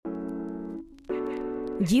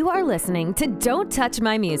You are listening to Don't Touch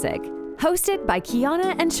My Music, hosted by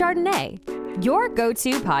Kiana and Chardonnay, your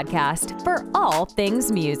go-to podcast for all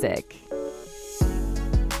things music.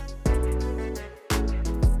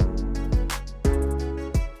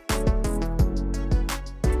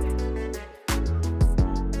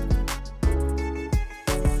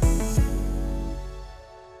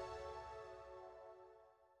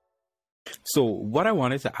 So what I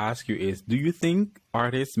wanted to ask you is, do you think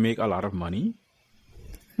artists make a lot of money?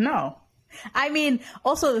 No. I mean,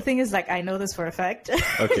 also the thing is, like, I know this for a fact.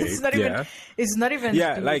 Okay. It's not even.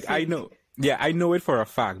 Yeah, like I know. Yeah, I know it for a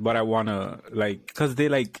fact, but I wanna because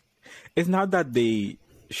they it's not that they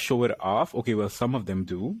show it off. Okay, well, some of them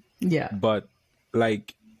do. Yeah. But I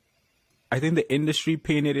think the industry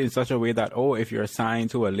painted it in such a way that, if you're signed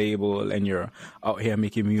to a label and you're out here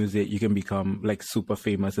making music, you can become super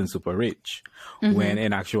famous and super rich. Mm-hmm. When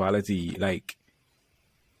in actuality,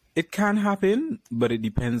 it can happen, but it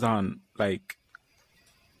depends on the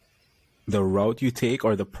route you take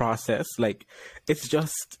or the process.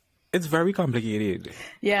 It's very complicated.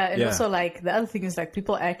 Yeah, and also the other thing is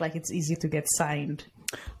people act like it's easy to get signed.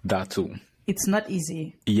 That too. It's not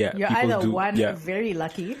easy. Yeah, you're either one very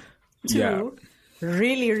lucky. Two,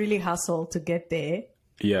 really, really hustle to get there.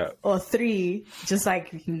 Yeah. Or three, just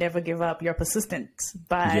you can never give up. You're persistent.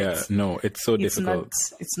 But it's so difficult.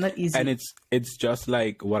 It's not easy. And it's just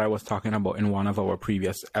like what I was talking about in one of our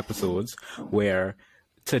previous episodes, where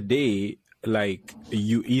today,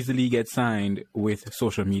 you easily get signed with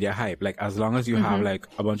social media hype. As long as you have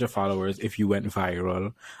a bunch of followers, if you went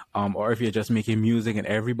viral, or if you're just making music and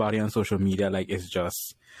everybody on social media, is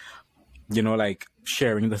just,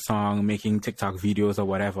 sharing the song, making TikTok videos or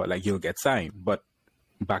whatever, you'll get signed. But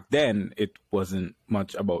back then, it wasn't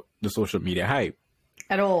much about the social media hype.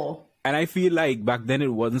 At all. And I feel back then,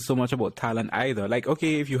 it wasn't so much about talent either.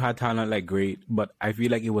 Okay, if you had talent, great. But I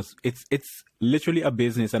feel it's literally a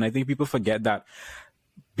business. And I think people forget that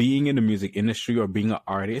being in the music industry or being an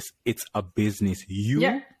artist, it's a business.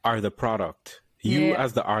 You are the product. You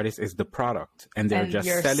as the artist is the product, and they're just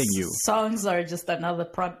selling you. Songs are just another a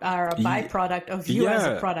byproduct of you as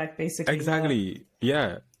a product, basically. Exactly.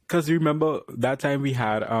 Yeah. Because remember that time we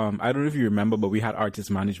had, I don't know if you remember, but we had artist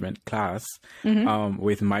management class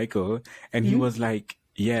with Michael, and he was like,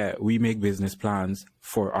 "Yeah, we make business plans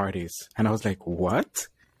for artists," and I was like, "What?"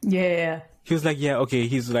 Yeah. He was like, "Yeah, okay."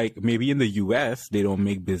 He's like, maybe in the US they don't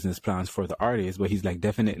make business plans for the artists, but he's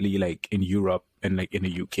definitely in Europe and in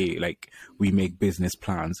the UK, we make business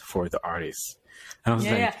plans for the artists. And I was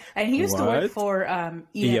and he used to work for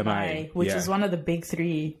EMI, which is one of the big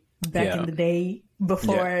three back in the day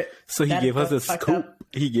before. So he gave us a scoop.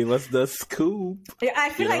 He gave us the scoop. Yeah, I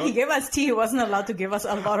feel like he gave us tea. He wasn't allowed to give us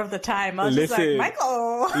a lot of the time. I was just like,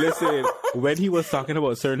 Michael. Listen, when he was talking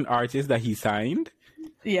about certain artists that he signed,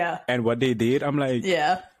 and what they did, I'm like,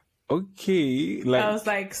 okay. I was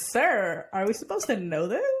like, sir, are we supposed to know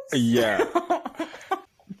this? Yeah.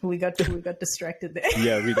 we got distracted there.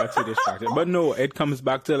 Yeah, we got too distracted. But no, it comes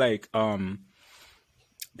back to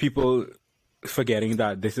people forgetting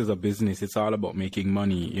that this is a business. It's all about making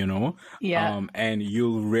money, Yeah. And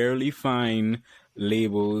you'll rarely find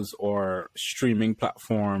labels or streaming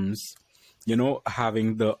platforms,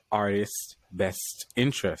 having the artist's best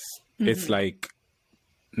interest. It's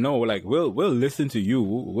no, we'll listen to you.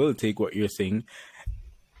 We'll take what you're saying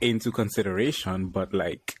into consideration, but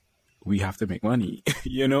we have to make money,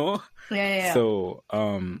 Yeah. So,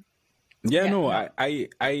 I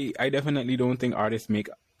definitely don't think artists make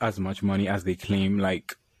as much money as they claim,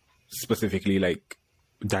 specifically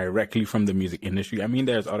directly from the music industry. I mean,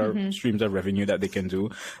 there's other streams of revenue that they can do,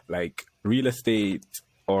 real estate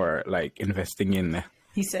or investing in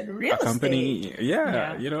he said real a company. Estate.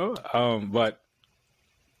 Yeah, but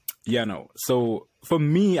no. So for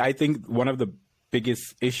me, I think one of the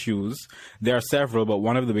biggest issues, there are several, but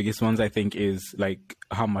one of the biggest ones I think is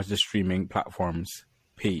how much the streaming platforms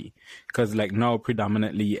pay. Because now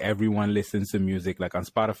predominantly everyone listens to music on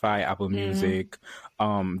Spotify, Apple Music.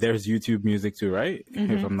 There's YouTube Music too, right?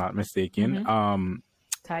 If I'm not mistaken.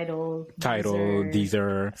 Tidal,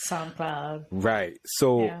 Deezer, SoundCloud. Right.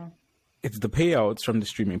 So it's the payouts from the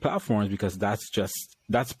streaming platforms, because that's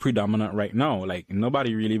predominant right now.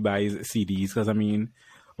 Nobody really buys CDs, because when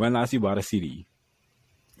last you bought a CD?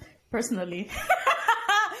 Personally,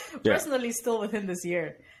 still within this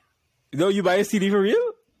year. No, you buy a CD for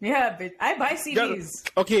real? Yeah, but I buy CDs.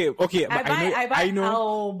 Okay. But I buy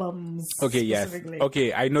albums. Okay, yes.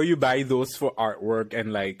 Okay, I know you buy those for artwork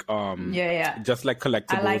and just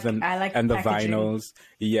collectibles and the vinyls.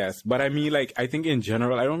 Yes, but I think in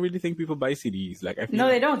general, I don't really think people buy CDs. I feel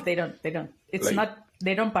they don't. It's not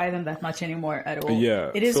they don't buy them that much anymore at all.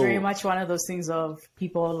 Yeah. It is very much one of those things of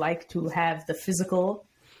people like to have the physical,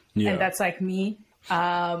 and that's like me.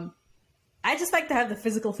 I just like to have the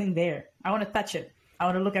physical thing there. I want to touch it. I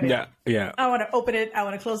want to look at it. Yeah. I want to open it. I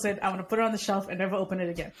want to close it. I want to put it on the shelf and never open it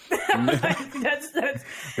again. That's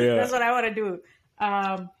what I want to do.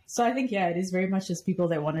 So I think, it is very much just people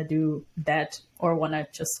that want to do that or want to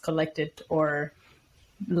just collect it, or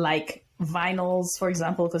like vinyls, for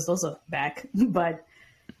example, because those are back. But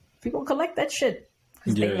people collect that shit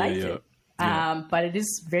because they like it. But it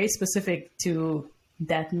is very specific to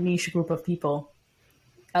that niche group of people.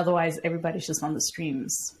 Otherwise, everybody's just on the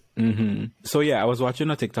streams. Mm-hmm. So I was watching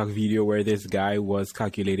a TikTok video where this guy was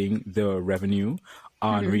calculating the revenue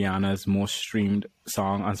on Rihanna's most streamed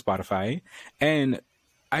song on Spotify, and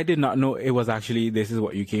I did not know it was actually "This Is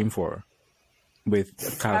What You Came For"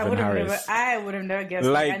 with Calvin Harris. I would have never guessed.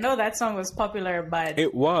 Like, I know that song was popular, but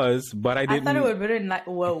it was. But I didn't. I thought it would have been like,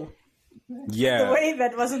 whoa. Yeah, the way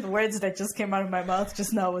that wasn't the words that just came out of my mouth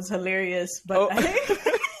just now was hilarious. But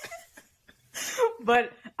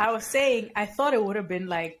but I was saying, I thought it would have been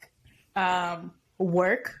like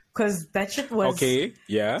work, because that shit was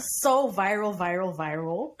so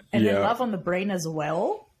viral. And then Love on the Brain as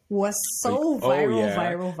well was so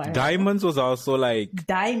viral. Diamonds was also like...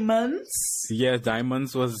 Diamonds? Yeah,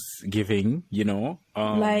 Diamonds was giving, you know.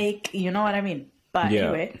 Like, you know what I mean? But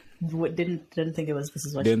anyway, didn't think it was This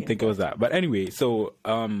Is What You Came For. Didn't think it was that. But anyway, so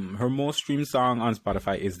her most streamed song on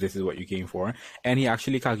Spotify is This Is What You Came For. And he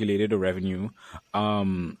actually calculated the revenue,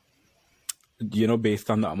 you know,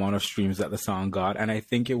 based on the amount of streams that the song got. And I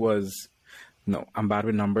think it was... No, I'm bad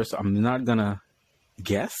with numbers, so I'm not going to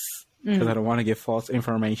guess, because I don't want to give false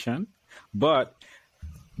information. But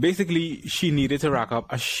basically, she needed to rack up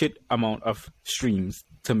a shit amount of streams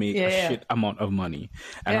to make a shit amount of money.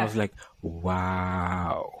 And I was like,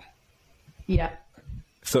 wow. Yeah.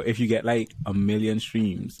 So if you get like 1 million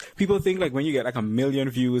streams, people think like when you get like 1 million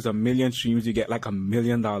views, 1 million streams, you get like $1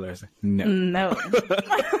 million. No. No.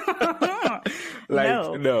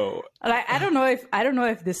 Like, I don't know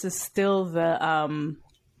if this is still the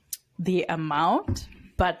amount,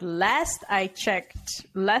 but last I checked,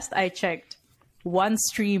 one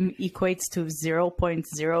stream equates to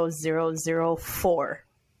 $0.0004.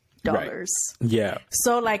 Right. Yeah.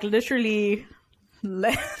 So like literally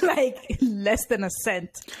like less than a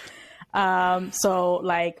cent. So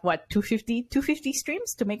like what, 250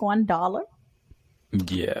 streams to make $1?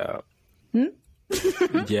 Yeah. Yeah.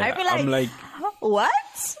 I feel like, I'm like,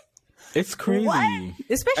 what? It's crazy. What?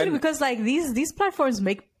 Especially because like these platforms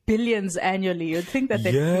make billions annually. You'd think that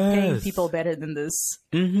they'd be paying people better than this.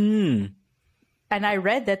 Mm-hmm. And I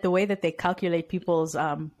read that the way that they calculate people's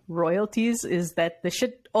royalties is that the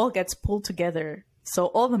shit all gets pulled together. So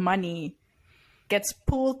all the money gets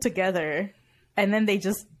pulled together and then they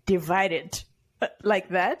just divide it like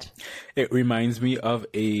that. It reminds me of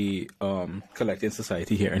a collecting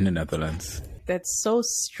society here in the Netherlands. That's so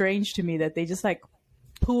strange to me that they just like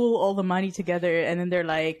pool all the money together and then they're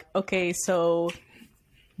like, okay, so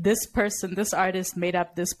this artist made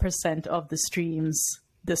up this percent of the streams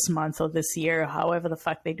this month or this year, however the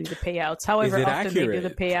fuck they do the payouts, however often accurate? They do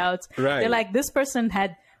the payouts. Right. They're like, this person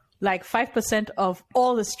had like 5% of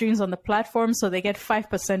all the streams on the platform, so they get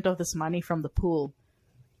 5% of this money from the pool.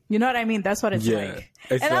 You know what I mean? That's what it's like.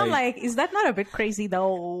 And I'm like, is that not a bit crazy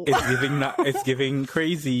though? It's giving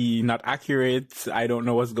crazy, not accurate. I don't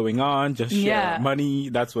know what's going on. Just share money.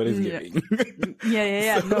 That's what it's giving.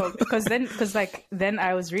 No, because then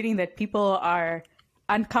I was reading that people are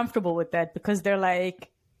uncomfortable with that because they're like,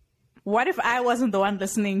 what if I wasn't the one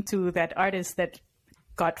listening to that artist that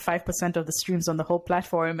got 5% of the streams on the whole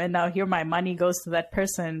platform, and now here my money goes to that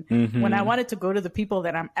person when I wanted to go to the people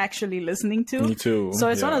that I'm actually listening to. Me too. So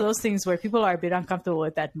it's one of those things where people are a bit uncomfortable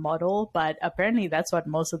with that model, but apparently that's what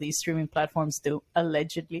most of these streaming platforms do,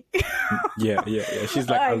 allegedly. Yeah. She's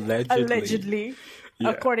like, allegedly. Yeah.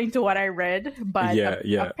 According to what I read, but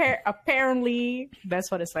apparently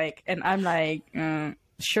that's what it's like. And I'm like,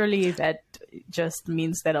 surely that just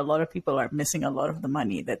means that a lot of people are missing a lot of the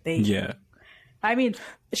money that they... Yeah. I mean,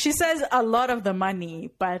 she says a lot of the money,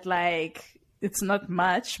 but like, it's not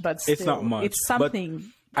much, but still, it's not much. It's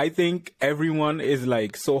something. But I think everyone is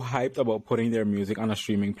like so hyped about putting their music on a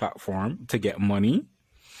streaming platform to get money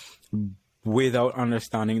without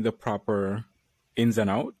understanding the proper ins and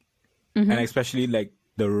outs. And especially like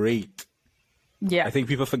the rate. Yeah. I think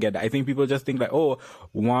people forget that. I think people just think like, oh,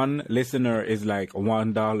 one listener is like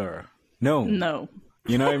 $1. No.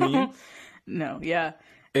 You know what I mean? No, yeah.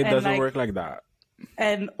 It doesn't work like that.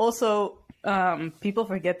 And also, people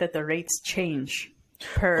forget that the rates change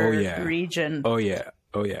per region. Oh, yeah.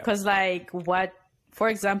 Because like what for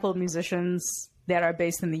example, musicians that are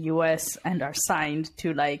based in the US and are signed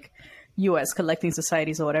to like US collecting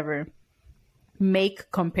societies or whatever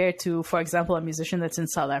make compared to, for example, a musician that's in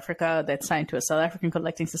South Africa that's signed to a South African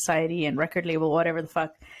collecting society and record label, whatever the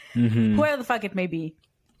fuck, whoever the fuck it may be,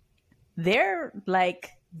 they're like,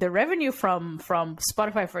 the revenue from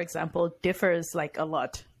Spotify, for example, differs like a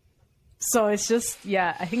lot. So it's just,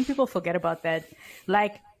 yeah, I think people forget about that.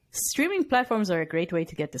 Like, streaming platforms are a great way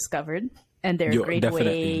to get discovered, and they're a great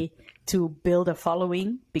way to build a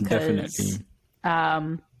following, because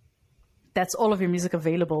that's all of your music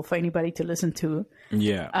available for anybody to listen to.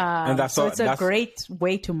 Yeah. And that's so it's a great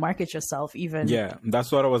way to market yourself even. Yeah,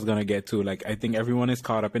 that's what I was going to get to. Like, I think everyone is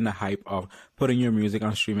caught up in the hype of putting your music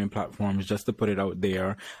on streaming platforms just to put it out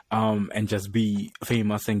there and just be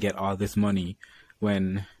famous and get all this money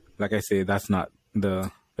when, like I say, that's not the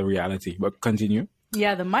reality. But continue.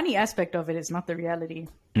 Yeah, the money aspect of it is not the reality.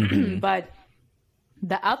 But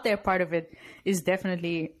the out there part of it is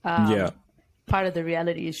definitely part of the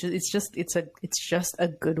reality. It's just a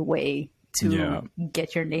good way to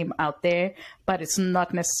get your name out there, but it's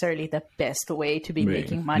not necessarily the best way to be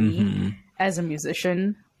making money as a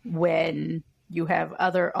musician when you have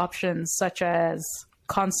other options such as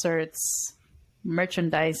concerts,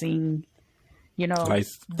 merchandising, you know,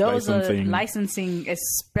 those licensing. Are licensing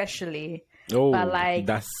especially. But like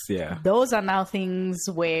those are now things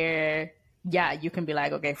where you can be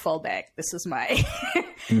like, okay, fall back. This is my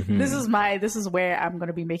this is where I'm going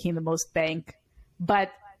to be making the most bank.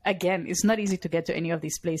 But again, it's not easy to get to any of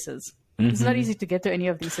these places. It's not easy to get to any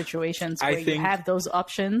of these situations where you have those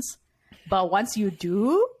options. But once you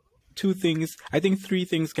do, I think 3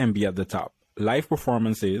 things can be at the top: live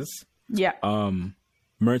performances,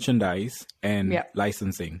 merchandise, and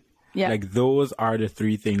licensing. Yeah. Like, those are the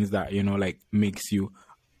 3 things that, you know, like, makes you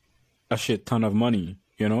a shit ton of money,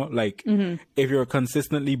 you know? Like, if you're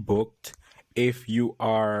consistently booked, if you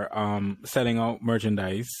are selling out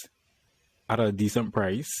merchandise at a decent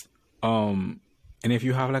price, and if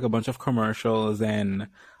you have, like, a bunch of commercials and,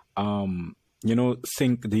 you know,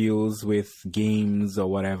 sync deals with games or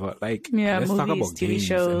whatever, like, let's talk about TV games,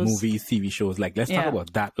 shows. Movies, TV shows. Like, let's talk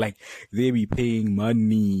about that. Like, they be paying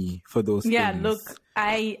money for those things. Yeah, look,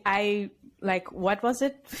 I like, what was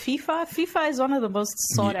it? FIFA is one of the most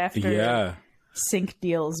sought after sync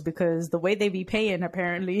deals, because the way they be paying,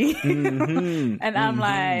 apparently. And I'm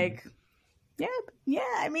like,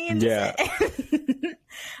 I mean,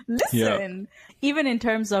 listen, even in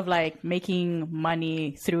terms of like making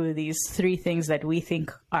money through these 3 things that we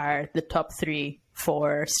think are the top 3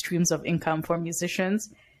 for streams of income for musicians,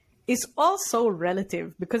 it's also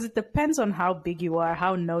relative, because it depends on how big you are,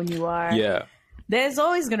 how known you are. Yeah. There's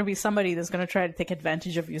always going to be somebody that's going to try to take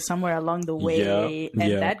advantage of you somewhere along the way.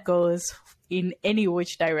 And that goes in any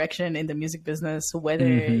which direction in the music business, whether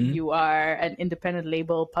you are an independent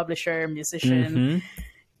label, publisher, musician.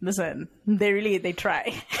 Listen, they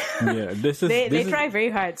try. They try very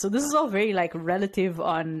hard. So this is all very like relative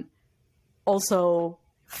on also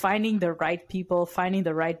finding the right people, finding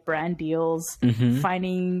the right brand deals,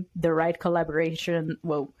 finding the right collaborations.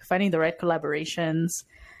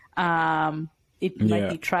 It might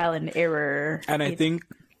be trial and error. And I think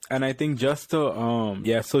just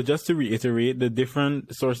to just to reiterate, the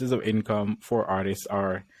different sources of income for artists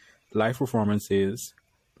are live performances,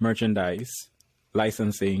 merchandise,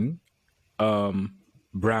 licensing,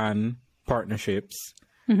 brand partnerships,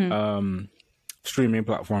 streaming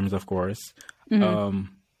platforms, of course.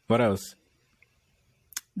 What else?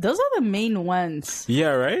 Those are the main ones.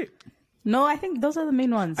 Yeah, right? No, I think those are the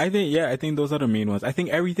main ones. I think those are the main ones. I think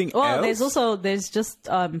everything else... there's just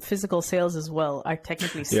physical sales as well are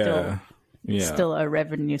technically still a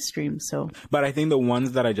revenue stream. So, but I think the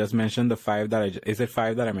ones that I just mentioned, the 5 that is it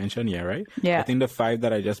 5 that I mentioned? Yeah, right? Yeah. I think the 5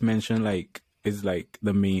 that I just mentioned, like, is like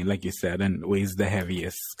the main, like you said, and weighs the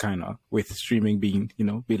heaviest, kind of, with streaming being, you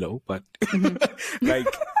know, below, but like...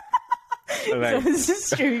 Like, so is this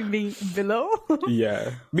streaming below?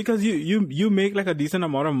 Yeah, because you make like a decent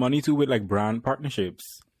amount of money too with like brand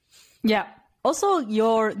partnerships. Yeah. Also,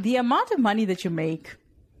 the amount of money that you make,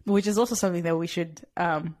 which is also something that we should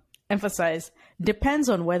emphasize, depends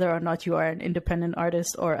on whether or not you are an independent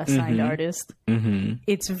artist or a signed artist.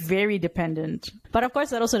 It's very dependent, but of course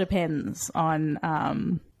that also depends on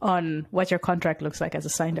what your contract looks like as a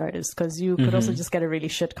signed artist, because you could also just get a really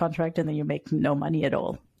shit contract and then you make no money at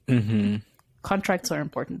all. Contracts are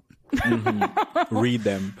important. Read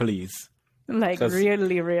them, please. Like,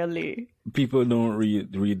 really. People don't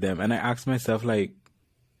read them. And I ask myself, like,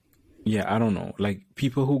 I don't know. Like,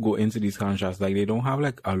 people who go into these contracts, like, they don't have,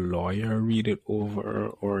 like, a lawyer read it over,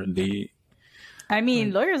 or they... I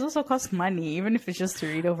mean, lawyers also cost money, even if it's just to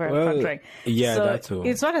read over a contract. Yeah, so that too.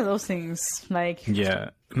 It's one of those things, like... Yeah.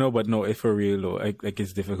 No, it's for real, though. Like,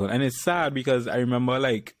 it's difficult. And it's sad because I remember,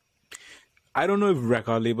 like, I don't know if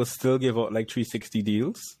record labels still give out, like, 360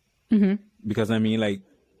 deals. Mm-hmm. Because, I mean, like,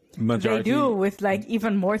 majority... They do, with, like,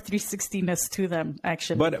 even more 360-ness to them,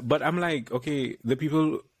 actually. But I'm like, okay, the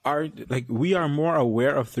people are, like, we are more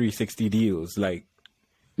aware of 360 deals. Like...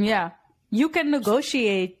 Yeah. You can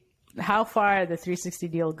negotiate how far the 360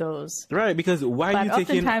 deal goes. Right, because why are you taking...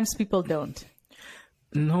 But oftentimes people don't.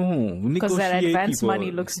 No, because that advance people.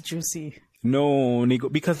 money looks juicy. No,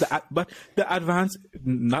 because the advance,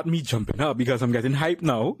 not me jumping up because I'm getting hyped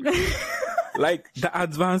now. Like, the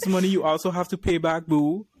advance money you also have to pay back,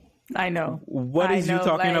 boo. I know. What is you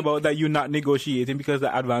talking about that you're not negotiating because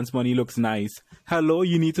the advance money looks nice? Hello,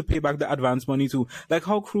 you need to pay back the advance money too. Like,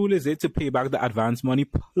 how cruel is it to pay back the advance money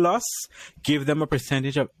plus give them a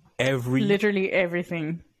percentage of literally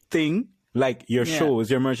everything thing, like your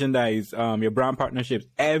shows, your merchandise, your brand partnerships,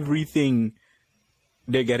 everything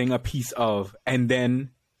they're getting a piece of, and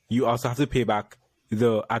then you also have to pay back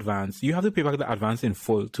the advance. You have to pay back the advance in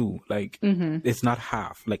full too. Like, it's not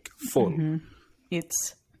half, like full.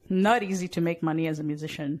 It's not easy to make money as a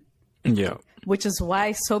musician. Yeah. Which is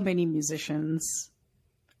why so many musicians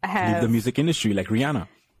have leave the music industry, like Rihanna.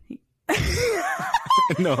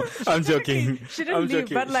 No, I'm joking. She didn't leave,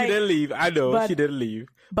 but like... She didn't leave. I know, she didn't leave.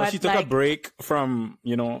 But she took a break from,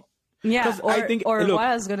 Yeah, what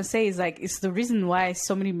I was going to say is, like, it's the reason why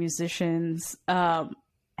so many musicians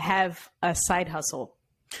have a side hustle.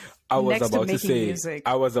 I was about to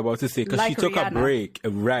say, because she took a break.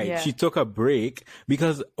 Right. Yeah. She took a break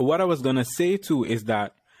because what I was going to say too is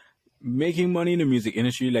that making money in the music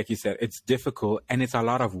industry, like you said, it's difficult and it's a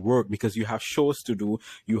lot of work because you have shows to do.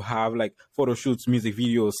 You have like photo shoots, music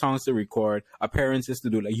videos, songs to record, appearances to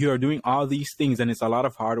do. Like, you are doing all these things and it's a lot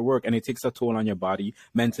of hard work and it takes a toll on your body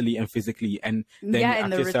mentally and physically. And then you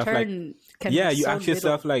ask yourself, ask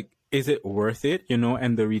yourself, like, is it worth it?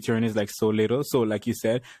 And the return is like so little. So like you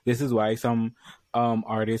said, this is why some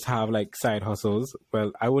artists have like side hustles.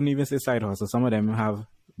 Well, I wouldn't even say side hustles. Some of them have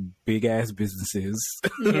big ass businesses.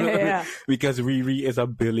 Yeah. Because Riri is a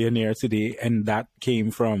billionaire today, and that came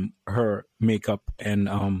from her makeup and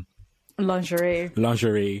lingerie.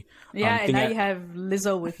 Yeah, and now you have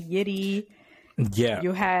Lizzo with Yitty. Yeah.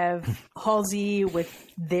 You have Halsey with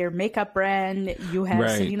their makeup brand. You have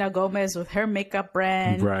Selena Gomez with her makeup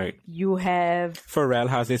brand. Right. You have Pharrell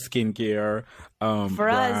has his skincare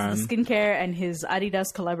Pharrell has the skincare and his Adidas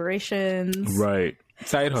collaborations. Right.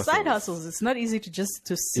 Side hustles. It's not easy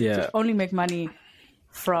to only make money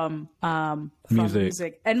from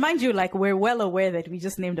music. And mind you, like, we're well aware that we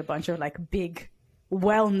just named a bunch of like big,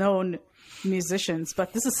 well-known musicians,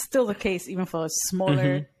 but this is still the case even for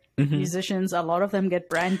smaller musicians. A lot of them get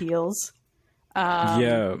brand deals.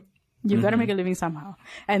 You've got to make a living somehow,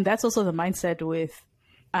 and that's also the mindset with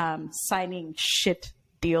signing shit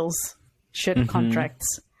deals,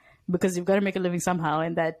 contracts, because you've got to make a living somehow,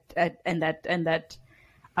 and that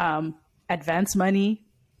advance money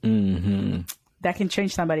that can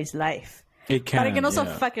change somebody's life. It can, but it can also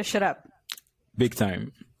fuck your shit up big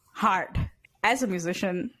time. Hard. As a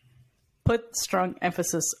musician, put strong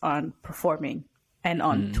emphasis on performing and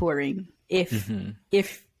on touring. If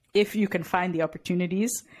you can find the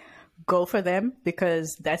opportunities, go for them,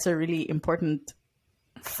 because that's a really important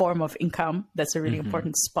form of income. That's a really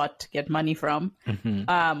important spot to get money from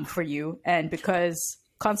for you. And because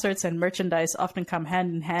concerts and merchandise often come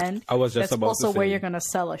hand in hand, that's also where you're going to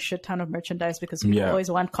sell a shit ton of merchandise, because people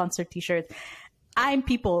always want concert t-shirts.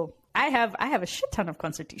 I have a shit ton of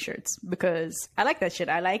concert t-shirts because I like that shit.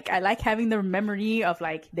 I like having the memory of,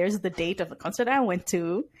 like, there's the date of the concert I went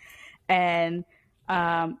to, and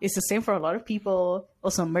it's the same for a lot of people.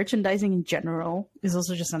 Also, merchandising in general is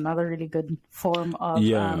also just another really good form of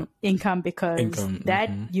income, because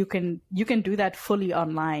you can do that fully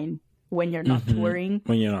online when you're not touring.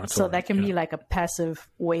 So that can be like a passive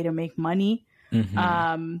way to make money.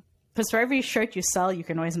 Because for every shirt you sell, you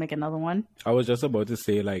can always make another one. I was just about to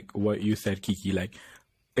say, like, what you said, Kiki. Like,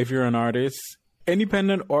 if you're an artist,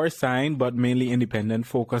 independent or signed, but mainly independent,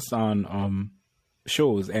 focus on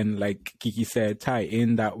shows. And like Kiki said, tie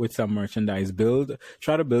in that with some merchandise.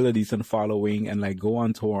 Try to build a decent following and, like, go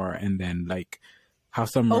on tour and then, like, have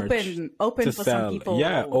some merch open to for sell. some people.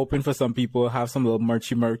 Yeah, open for some people. Have some little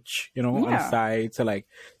merch, on the side to, like,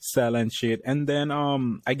 sell and shit. And then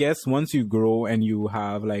I guess once you grow and you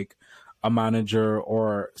have, like, a manager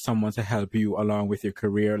or someone to help you along with your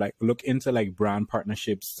career, like, look into, like, brand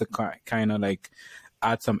partnerships to kind of, like,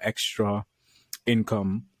 add some extra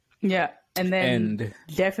income. Yeah. And then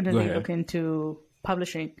definitely look into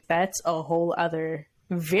publishing. That's a whole other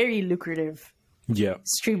very lucrative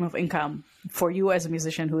stream of income for you as a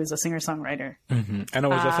musician who is a singer-songwriter. Mm-hmm. And I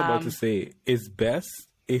was just about to say, it's best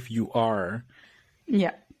if you are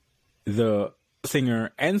the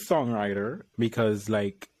singer and songwriter, because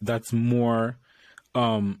like that's more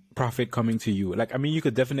profit coming to you. Like, I mean, you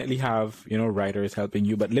could definitely have, you know, writers helping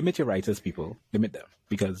you, but limit your writers, people. Limit them,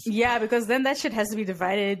 because because then that shit has to be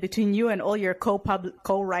divided between you and all your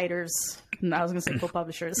co-writers. No, I was gonna say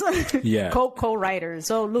co-publishers. Co-writers.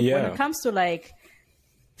 So look, when it comes to like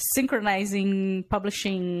synchronizing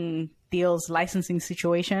publishing deals, licensing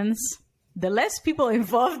situations, the less people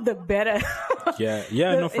involved, the better.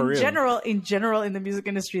 For real. In general, in the music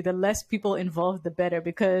industry, the less people involved, the better.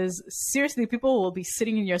 Because seriously, people will be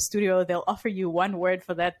sitting in your studio. They'll offer you one word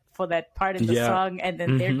for that part in the song, and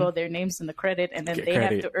then there go their names in the credit, and then they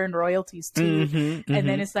have to earn royalties too. And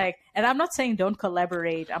then it's like, and I'm not saying don't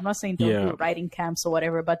collaborate. I'm not saying don't do writing camps or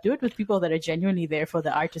whatever, but do it with people that are genuinely there for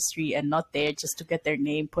the artistry and not there just to get their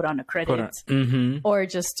name put on a credit or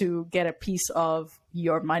just to get a piece of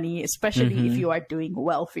your money, especially if you are doing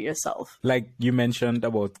well for yourself. Like you mentioned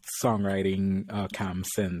about songwriting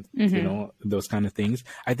camps and you know, those kind of things.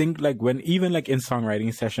 I think like when even like in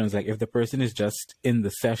songwriting sessions, like if the person is just in the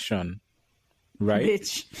session, right,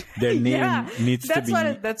 their name needs to be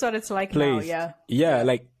that's what it's like placed. Now.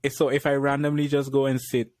 Like so if I randomly just go and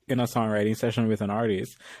sit in a songwriting session with an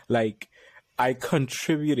artist, like I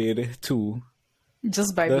contributed to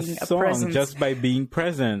just by being present. Just by being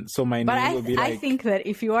present. So my name will be like... I think that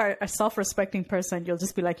if you are a self-respecting person, you'll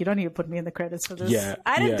just be like, you don't need to put me in the credits for this.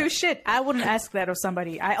 I didn't do shit. I wouldn't ask that of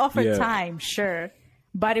somebody. I offered time, sure.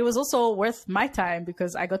 But it was also worth my time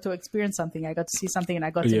because I got to experience something. I got to see something and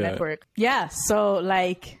I got to network. Yeah. So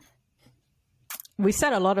like, we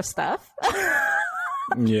said a lot of stuff.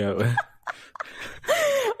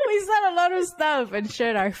 We said a lot of stuff and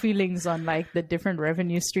shared our feelings on like the different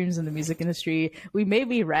revenue streams in the music industry. We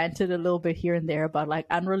maybe ranted a little bit here and there about like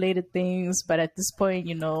unrelated things, but at this point,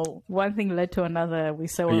 you know, one thing led to another. We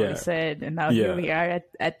said what we said, and now here we are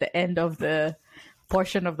at the end of the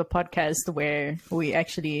portion of the podcast where we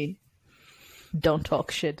actually don't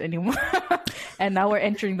talk shit anymore. And now we're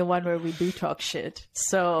entering the one where we do talk shit.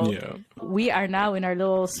 So we are now in our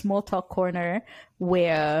little small talk corner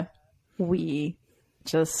where we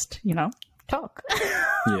just, you know, talk.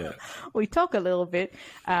 We talk a little bit.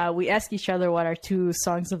 We ask each other what our 2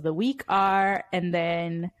 songs of the week are, and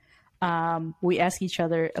then we ask each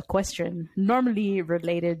other a question, normally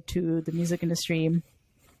related to the music industry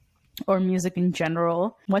or music in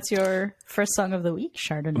general. What's your first song of the week,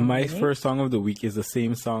 Chardonnay? My first song of the week is the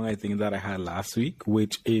same song I think that I had last week,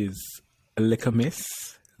 which is Lick Miss,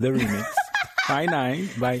 the remix.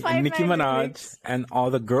 5'9" by Nicki Minaj and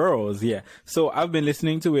all the girls. So I've been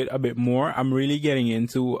listening to it a bit more. I'm really getting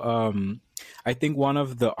into I think one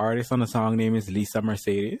of the artists on the song name is Lisa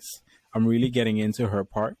Mercedes. I'm really getting into her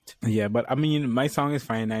part. But I mean, my song is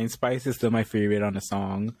 5'9". Spice is still my favorite on the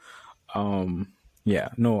song.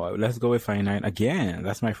 Let's go with 5'9" again.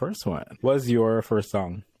 That's my first one. What's your first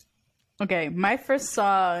song? Okay, my first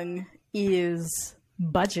song is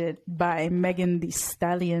Budget by Megan Thee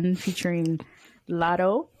Stallion featuring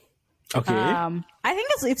Latto. Okay. I think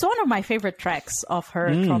it's one of my favorite tracks of her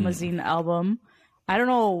Traumazine album. I don't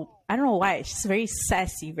know why. She's very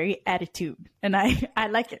sassy, very attitude, and I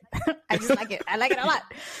like it. I just like it. I like it a lot.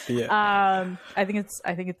 I think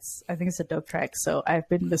it's a dope track. So I've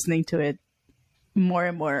been listening to it more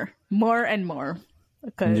and more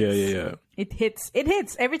because it hits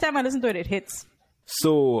every time I listen to it. It hits.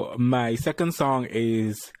 So my second song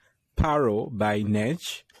is Paro by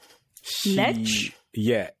Nej. Nej?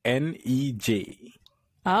 Yeah, N-E-J.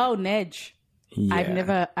 Oh, Nej. Yeah.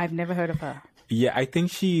 I've never heard of her. Yeah, I think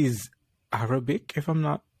she's Arabic, if I'm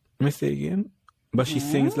not mistaken. But she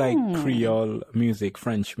sings like Creole music,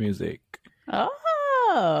 French music.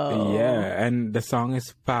 Oh. Yeah, and the song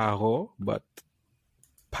is Paro, but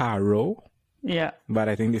Paro. Yeah. But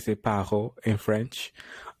I think they say Paro in French.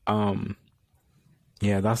 That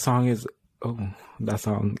song is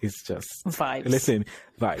just vibes. Listen,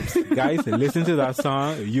 vibes. Guys, listen to that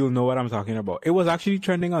song. You'll know what I'm talking about. It was actually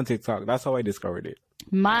trending on TikTok. That's how I discovered it.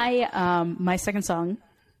 My second song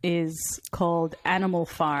is called Animal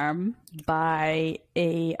Farm by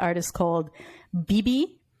a artist called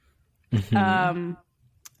Bibi.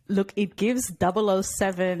 Look, it gives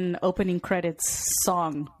 007 opening credits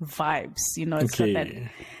song vibes. You know, it's got that.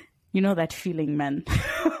 You know that feeling, man.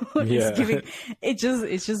 It's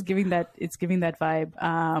giving that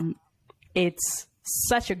vibe. It's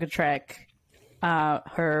such a good track.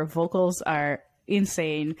 Her vocals are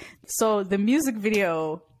insane. So the music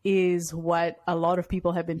video is what a lot of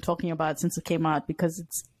people have been talking about since it came out, because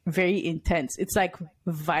it's very intense. It's like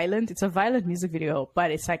violent. It's a violent music video, but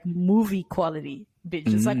it's like movie quality,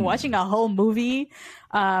 bitch. It's like watching a whole movie.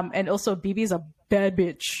 And also BB's a bad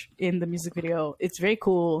bitch in the music video. It's very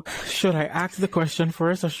cool. Should I ask the question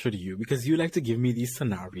first, or should you? Because you like to give me these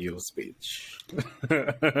scenarios, bitch.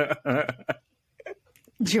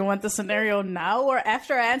 Do you want the scenario now or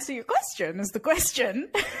after I answer your question is the question.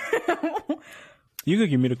 You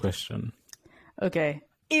could give me the question. Okay.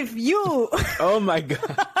 If you... Oh my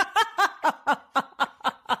God.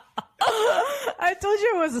 I told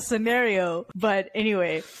you it was a scenario. But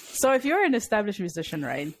anyway, so if you're an established musician,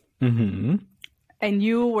 right? Mm-hmm. And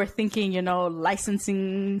you were thinking, you know,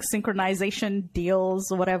 licensing, synchronization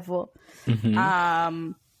deals, whatever.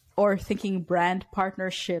 Mm-hmm. Or thinking brand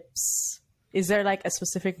partnerships. Is there like a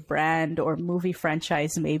specific brand or movie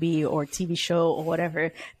franchise maybe, or TV show or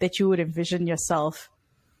whatever that you would envision yourself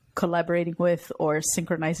collaborating with or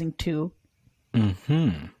synchronizing to?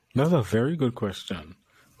 That's a very good question.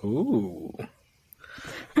 Ooh.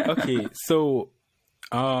 Okay, so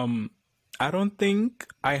I don't think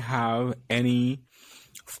I have any,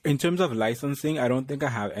 in terms of licensing, I don't think I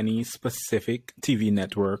have any specific TV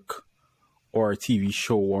network or TV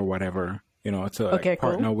show or whatever, you know, to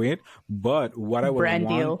partner with. But what I would brand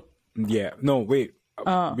want, deal. Yeah, no, wait.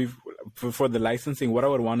 For the licensing, what I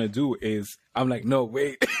would want to do is, I'm like, no,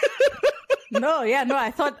 wait. No,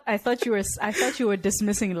 I thought you were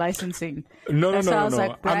dismissing licensing. No.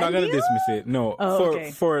 Like, I'm not gonna dismiss it. No,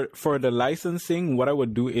 okay. For the licensing, what I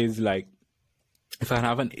would do is, like, if I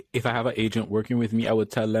have an agent working with me, I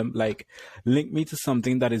would tell them, like, link me to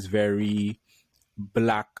something that is very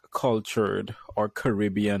Black cultured or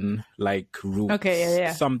Caribbean like roots. Okay,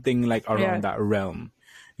 yeah. Something like around that realm,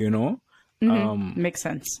 you know. Makes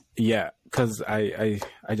sense. Yeah, because I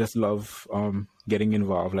just love getting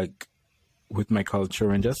involved, like, with my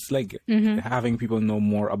culture, and just like having people know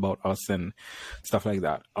more about us and stuff like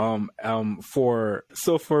that. For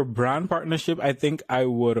brand partnership, I think I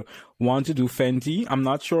would want to do Fenty. I'm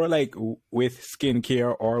not sure, like, with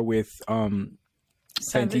skincare or with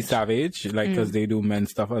Fenty Savage, like, because they do men's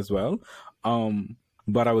stuff as well.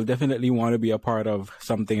 But I will definitely want to be a part of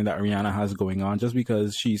something that Rihanna has going on, just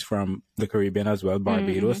because she's from the Caribbean as well,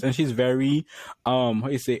 Barbados, and she's very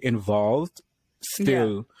involved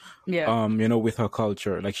still, you know, with her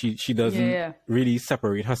culture. Like, she doesn't really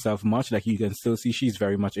separate herself much. Like, you can still see she's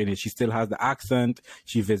very much in it. She still has the accent.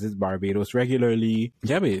 She visits Barbados regularly.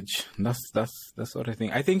 Yeah, bitch. That's what I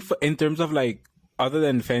think. I think in terms of, like, other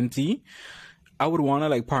than Fenty, I would want to,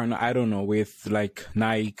 like, partner, I don't know, with, like,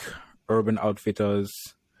 Nike, Urban Outfitters.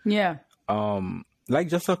 Yeah. Like,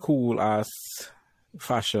 just a cool ass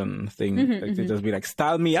fashion thing. Like, to just be like,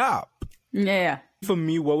 style me up. Yeah. For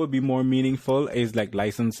me, what would be more meaningful is, like,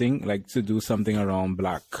 licensing, like, to do something around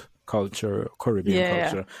Black culture, Caribbean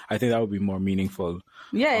culture. I think that would be more meaningful.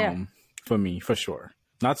 For me, for sure.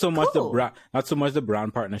 Not so much the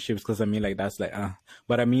brand partnerships, because I mean, like, that's like,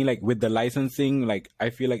 but I mean, like, with the licensing, like,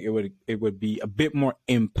 I feel like it would be a bit more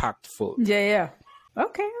impactful. Yeah.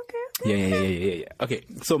 Okay. Yeah. Okay,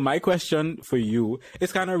 so my question for you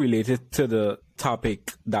is kind of related to the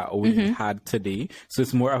topic that we had today. So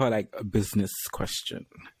it's more of a business question.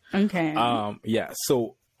 Okay.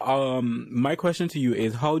 So my question to you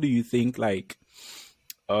is, how do you think, like,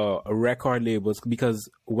 record labels, because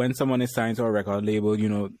when someone is signed to a record label, you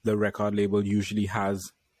know, the record label usually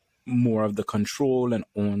has more of the control and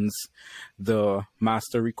owns the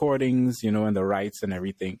master recordings, you know, and the rights and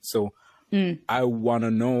everything. So I want to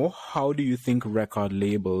know, how do you think record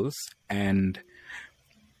labels and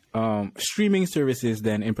streaming services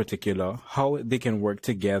then in particular, how they can work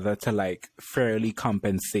together to, like, fairly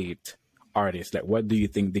compensate artists? Like, what do you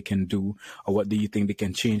think they can do, or what do you think they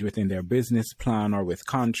can change within their business plan or with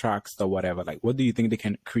contracts or whatever? Like, what do you think they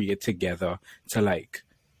can create together to, like,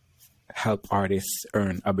 help artists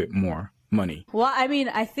earn a bit more money? Well, I mean,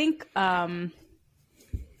 I think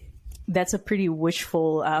that's a pretty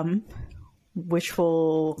wishful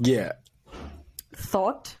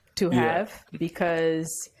thought to have,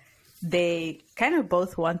 because they kind of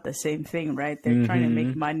both want the same thing, right? They're trying to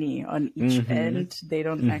make money on each end. They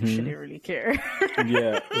don't actually really care.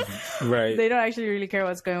 Right. They don't actually really care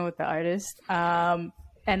what's going on with the artist. And,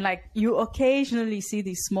 like, you occasionally see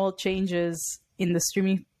these small changes in the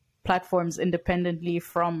streaming platforms independently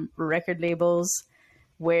from record labels,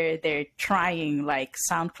 where they're trying, like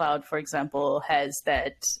SoundCloud, for example, has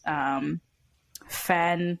that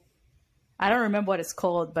fan, I don't remember what it's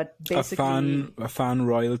called, but basically a fan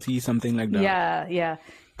royalty, something like that. Yeah.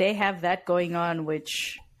 They have that going on,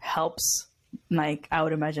 which helps like, I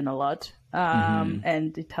would imagine, a lot.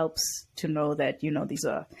 And it helps to know that, you know, these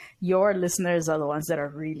are your listeners are the ones that are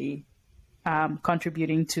really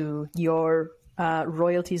contributing to your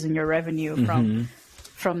royalties and your revenue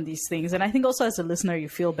from these things. And I think also as a listener, you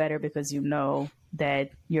feel better because you know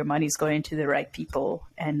that your money's going to the right people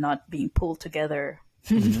and not being pulled together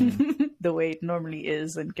the way it normally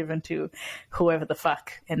is and given to whoever the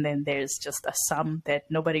fuck. And then there's just a sum that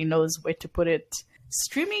nobody knows where to put it.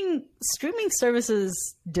 Streaming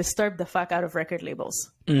services disturbed the fuck out of record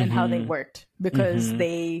labels and how they worked because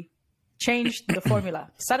they changed the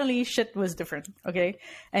formula. Suddenly shit was different, okay?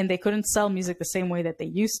 And they couldn't sell music the same way that they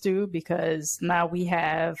used to because now we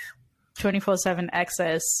have 24/7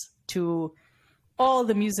 access to all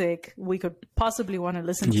the music we could possibly want to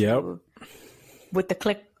listen to with the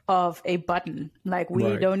click of a button. Like,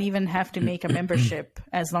 we don't even have to make a membership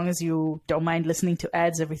as long as you don't mind listening to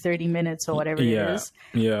ads every 30 minutes or whatever it is.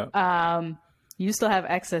 You still have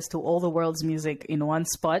access to all the world's music in one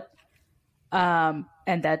spot. And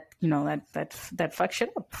that, you know, that fucked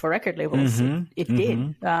shit up for record labels. It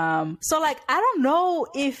did. So, like, I don't know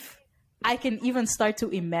if I can even start to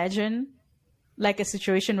imagine like a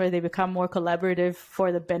situation where they become more collaborative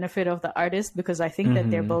for the benefit of the artist, because I think that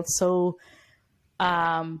they're both so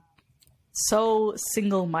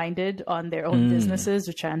single-minded on their own businesses,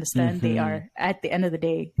 which I understand. They are, at the end of the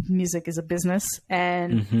day, music is a business,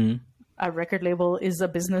 and a record label is a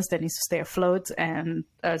business that needs to stay afloat, and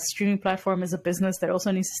a streaming platform is a business that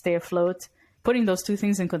also needs to stay afloat. Putting those two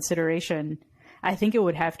things in consideration, I think it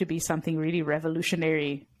would have to be something really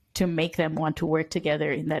revolutionary to make them want to work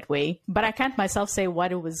together in that way. But I can't myself say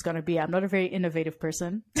what it was going to be. I'm not a very innovative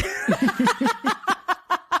person.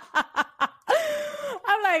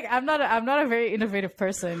 I'm not a very innovative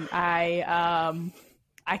person. I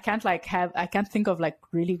can't think of like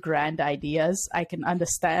really grand ideas. I can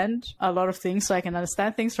understand a lot of things, so I can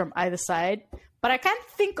understand things from either side, but I can't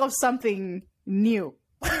think of something new.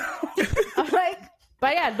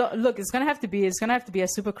 But yeah, look, it's gonna have to be a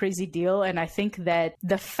super crazy deal, and I think that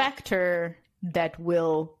the factor that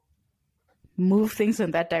will move things in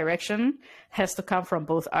that direction has to come from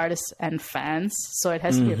both artists and fans. So it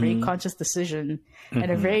has to be a very conscious decision and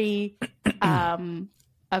a very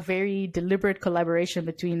deliberate collaboration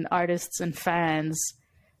between artists and fans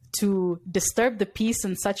to disturb the peace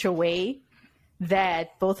in such a way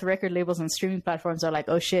that both record labels and streaming platforms are like,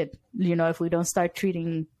 oh shit, you know, if we don't start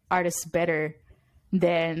treating artists better,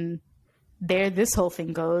 then this whole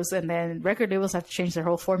thing goes, and then record labels have to change their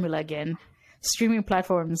whole formula again. Streaming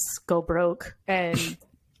platforms go broke and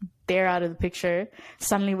they're out of the picture.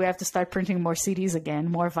 Suddenly we have to start printing more CDs again,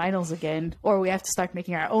 more vinyls again, or we have to start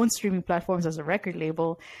making our own streaming platforms as a record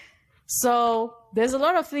label. So there's a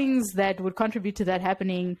lot of things that would contribute to that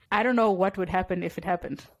happening. I don't know what would happen if it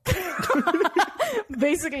happened.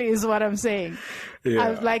 Basically is what I'm saying.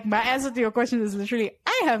 Like, my answer to your question is literally,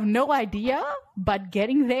 I have no idea, but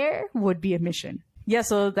getting there would be a mission. Yeah,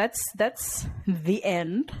 so that's the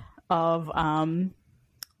end of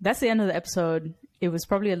that's the end of the episode. It was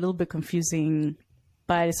probably a little bit confusing,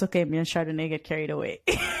 but it's okay. Me and Chardonnay get carried away.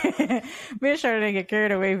 Me and Chardonnay get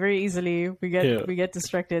carried away very easily. We get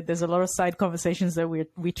distracted. There's a lot of side conversations that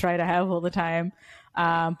we try to have all the time.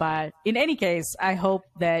 But in any case, I hope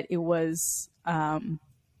that it was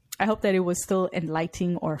still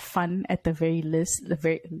enlightening or fun at the very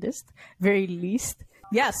least.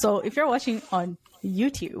 Yeah. So if you're watching on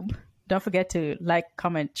YouTube, don't forget to like,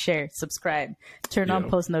 comment, share, subscribe, turn on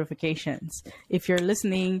post notifications. If you're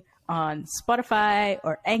listening on Spotify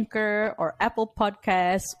or Anchor or Apple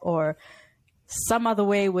Podcasts or some other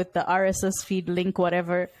way with the RSS feed link,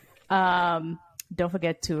 whatever, don't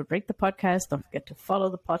forget to rate the podcast. Don't forget to follow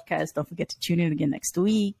the podcast. Don't forget to tune in again next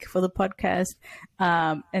week for the podcast.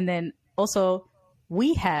 And then also,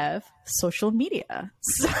 we have social media.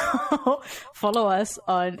 So follow us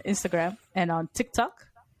on Instagram and on TikTok.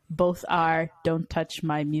 Both are Don't Touch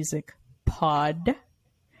My Music Pod.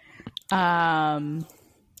 And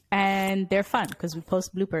they're fun because we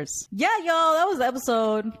post bloopers. Yeah, y'all, that was the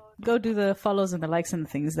episode. Go do the follows and the likes and the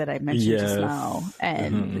things that I mentioned just now.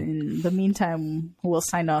 And in the meantime, we'll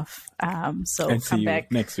sign off. So and come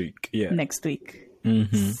back next week. Yeah. Next week.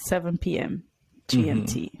 7 p.m.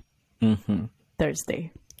 GMT.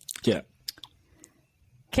 Thursday. Yeah.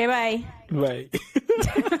 Okay, bye. Bye.